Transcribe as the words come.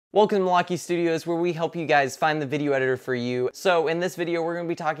Welcome to MalakyStudios, where we help you guys find the video editor for you. So in this video, we're going to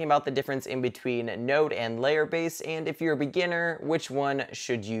be talking about the difference in between node and layer based, and if you're a beginner, which one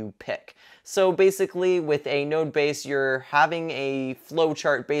should you pick? So basically, with a node base, you're having a flow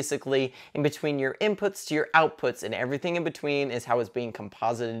chart basically in between your inputs to your outputs, and everything in between is how it's being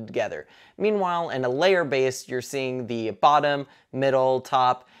composited together. Meanwhile, in a layer based, you're seeing the bottom, middle,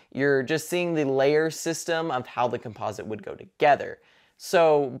 top. You're just seeing the layer system of how the composite would go together.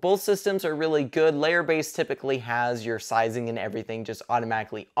 So both systems are really good. Layer-based typically has your sizing and everything just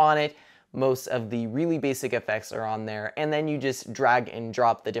automatically on it. Most of the really basic effects are on there, and then you just drag and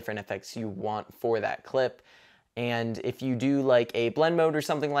drop the different effects you want for that clip. And if you do like a blend mode or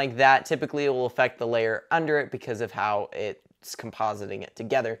something like that, typically it will affect the layer under it because of how it's compositing it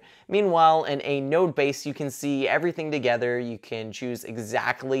together. Meanwhile, in a node base, you can see everything together. You can choose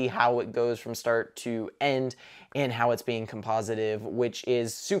exactly how it goes from start to end and how it's being compositive, which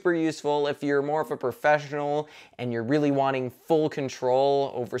is super useful if you're more of a professional and you're really wanting full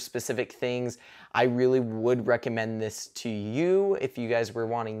control over specific things. I really would recommend this to you if you guys were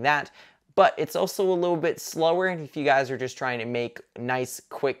wanting that. But it's also a little bit slower, and if you guys are just trying to make nice,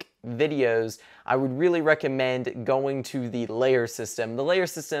 quick videos, I would really recommend going to the layer system. The layer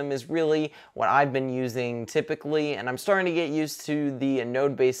system is really what I've been using typically, and I'm starting to get used to the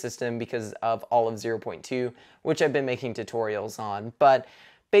node-based system because of all of 0.2, which I've been making tutorials on. But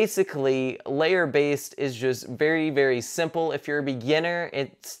basically, layer-based is just very, very simple. If you're a beginner,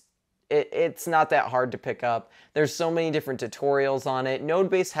 it's not that hard to pick up. There's so many different tutorials on it.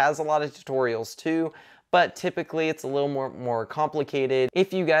 Node-based has a lot of tutorials too, but typically it's a little more complicated.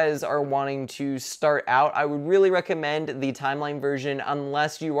 If you guys are wanting to start out, I would really recommend the timeline version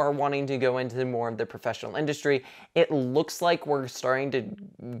unless you are wanting to go into more of the professional industry. It looks like we're starting to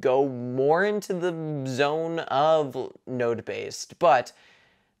go more into the zone of node-based, but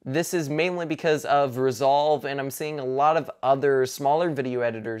this is mainly because of Resolve, and I'm seeing a lot of other smaller video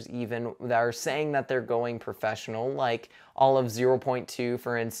editors even that are saying that they're going professional, like all of 0.2,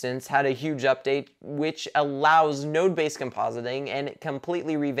 for instance, had a huge update which allows node-based compositing, and it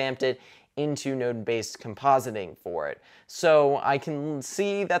completely revamped it into node-based compositing for it. So I can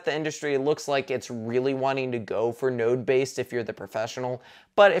see that the industry looks like it's really wanting to go for node-based if you're the professional,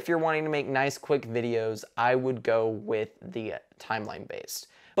 but if you're wanting to make nice, quick videos, I would go with the timeline-based.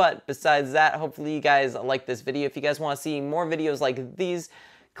 But besides that, hopefully you guys like this video. If you guys want to see more videos like these,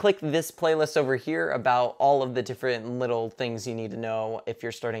 click this playlist over here about all of the different little things you need to know if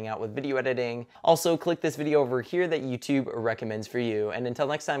you're starting out with video editing. Also, click this video over here that YouTube recommends for you. And until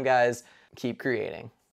next time, guys, keep creating.